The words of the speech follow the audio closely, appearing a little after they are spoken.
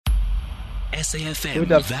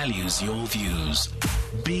SAFM values your views.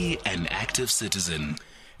 Be an active citizen.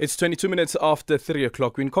 It's 22 minutes after 3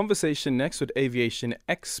 o'clock. We're in conversation next with aviation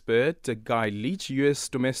expert Guy Leitch. U.S.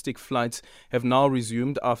 domestic flights have now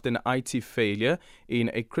resumed after an IT failure in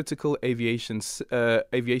a critical aviation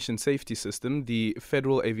safety system. The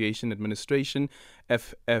Federal Aviation Administration,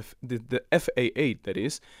 the FAA, that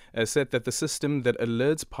is, said that the system that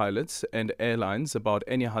alerts pilots and airlines about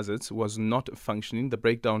any hazards was not functioning. The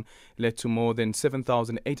breakdown led to more than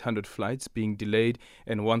 7,800 flights being delayed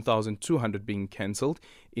and 1,200 being cancelled.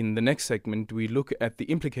 In the next segment, we look at the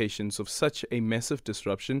implications of such a massive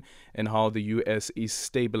disruption and how the U.S. is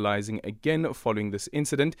stabilizing again following this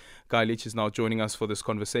incident. Guy Leitch is now joining us for this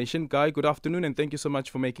conversation. Guy, good afternoon, and thank you so much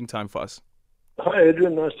for making time for us. Hi,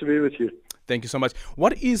 Adrian. Nice to be with you. Thank you so much.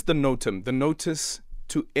 What is the NOTAM, the Notice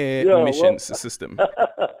to Air Emissions System?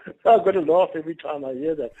 I've got to laugh every time I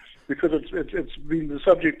hear that because it's been the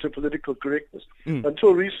subject of political correctness.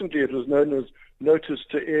 Until recently, it was known as Notice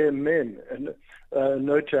to Airmen and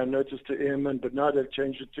NOTAM, Notice to Airmen, but now they've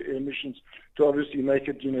changed it to Air Emissions to obviously make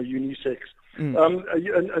it, unisex.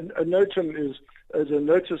 A NOTAM is a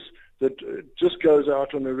notice that just goes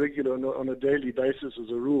out on a regular, on a daily basis as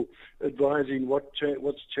a rule, advising what's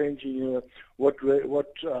changing, what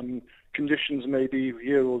conditions may be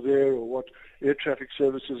here or there, or what air traffic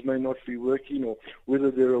services may not be working, or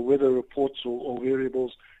whether there are weather reports or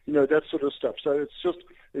variables, that sort of stuff. So it's just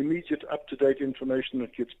immediate, up-to-date information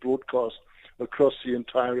that gets broadcast across the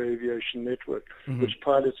entire aviation network, which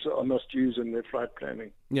pilots must use in their flight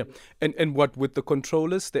planning. Yeah, and what, with the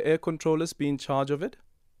controllers, the air controllers be in charge of it?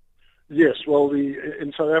 Yes, well,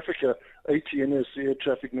 in South Africa, ATNS, the Air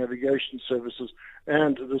Traffic Navigation Services,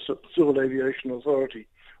 and the Civil Aviation Authority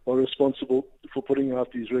are responsible for putting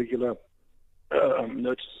out these regular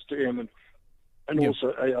notices to airmen, and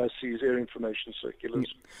also AIC's Air Information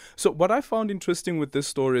Circulars. So what I found interesting with this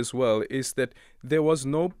story as well is that there was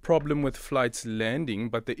no problem with flights landing,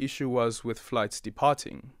 but the issue was with flights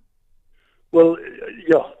departing. Well,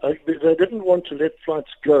 they didn't want to let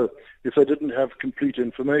flights go if they didn't have complete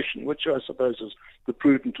information, which I suppose is the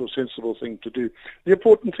prudent or sensible thing to do. The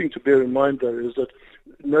important thing to bear in mind, though, is that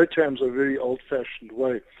NOTAMs are a very old-fashioned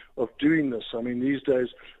way of doing this. I mean, these days,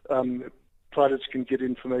 pilots can get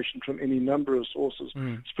information from any number of sources,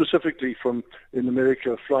 specifically from, in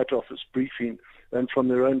America, flight office briefing and from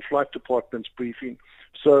their own flight department's briefing.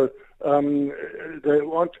 So they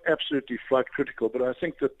aren't absolutely flight critical, but I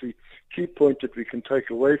think that the key point that we can take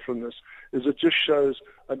away from this is it just shows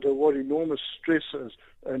under what enormous stresses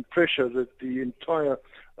and pressure that the entire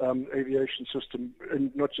aviation system,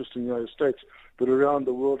 and not just in the United States, but around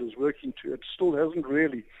the world is working to. It still hasn't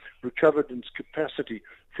really recovered its capacity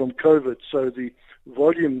from COVID, so the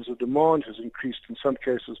volumes of demand has increased in some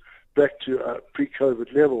cases back to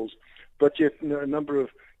pre-COVID levels, but yet a number of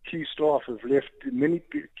key staff have left, many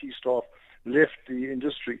key staff left the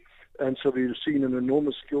industry, and so we've seen an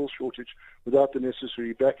enormous skill shortage without the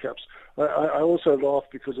necessary backups. I also laugh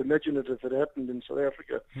because imagine if it happened in South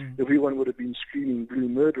Africa, everyone would have been screaming blue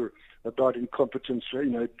murder about incompetence,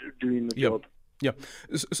 doing the job. Yeah.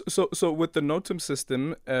 So with the NOTAM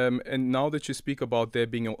system, and now that you speak about there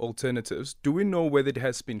being alternatives, do we know whether it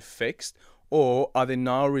has been fixed, or are they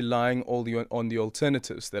now relying on the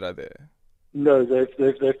alternatives that are there? No, they've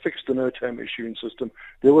fixed the NOTAM issuing system.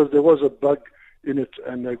 There was a bug in it,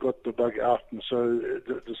 and they got the bug out, and so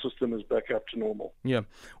the system is back up to normal. Yeah.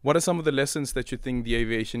 What are some of the lessons that you think the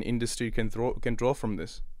aviation industry can draw from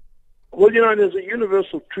this? Well, there's a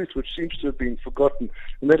universal truth which seems to have been forgotten,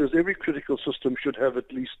 and that is every critical system should have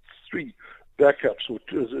at least 3 backups, or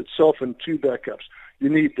itself and 2 backups. You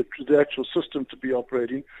need the actual system to be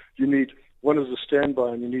operating. You need one as a standby,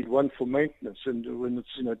 and you need one for maintenance, and when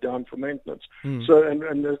it's down for maintenance. So, and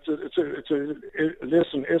it's a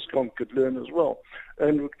lesson ESCOM could learn as well.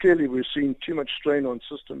 And clearly, we're seeing too much strain on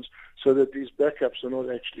systems, so that these backups are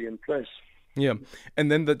not actually in place. Yeah,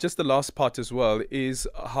 and then just the last part as well is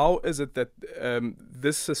how is it that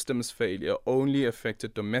this system's failure only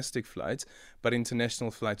affected domestic flights, but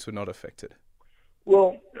international flights were not affected?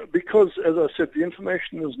 Well, because, as I said, the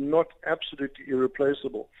information is not absolutely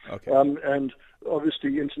irreplaceable. Okay. And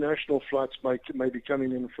obviously international flights may be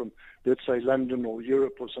coming in from, let's say, London or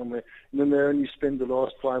Europe or somewhere, and then they only spend the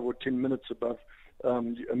last 5 or 10 minutes above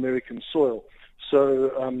American soil.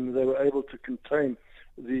 So they were able to contain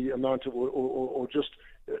the amount of, or just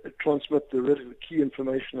transmit the relative key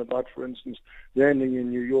information about, for instance, landing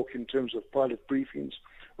in New York in terms of pilot briefings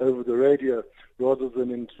over the radio rather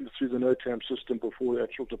than through the NOTAM system before the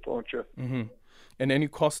actual departure. And any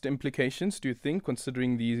cost implications, do you think,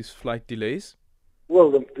 considering these flight delays?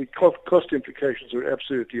 Well, the cost implications are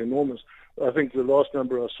absolutely enormous. I think the last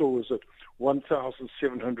number I saw was that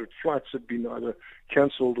 1,700 flights had been either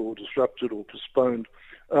cancelled or disrupted or postponed.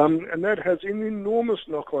 And that has an enormous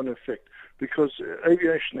knock-on effect because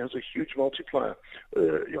aviation has a huge multiplier.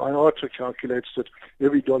 IATA calculates that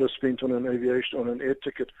every dollar spent on an air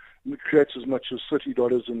ticket creates as much as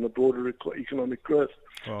 $30 in the broader economic growth.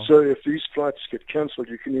 Wow. So if these flights get cancelled,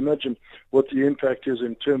 you can imagine what the impact is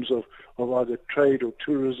in terms of either trade or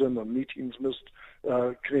tourism or meetings missed,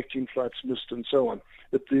 connecting flights missed, and so on.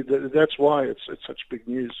 That's why it's such big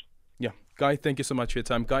news. Yeah. Guy, thank you so much for your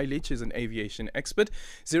time. Guy Leitch is an aviation expert.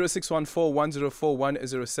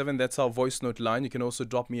 0614-104107. That's our voice note line. You can also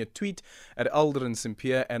drop me a tweet at Aldrin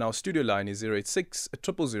Simpier, and our studio line is 086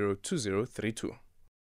 000 2032.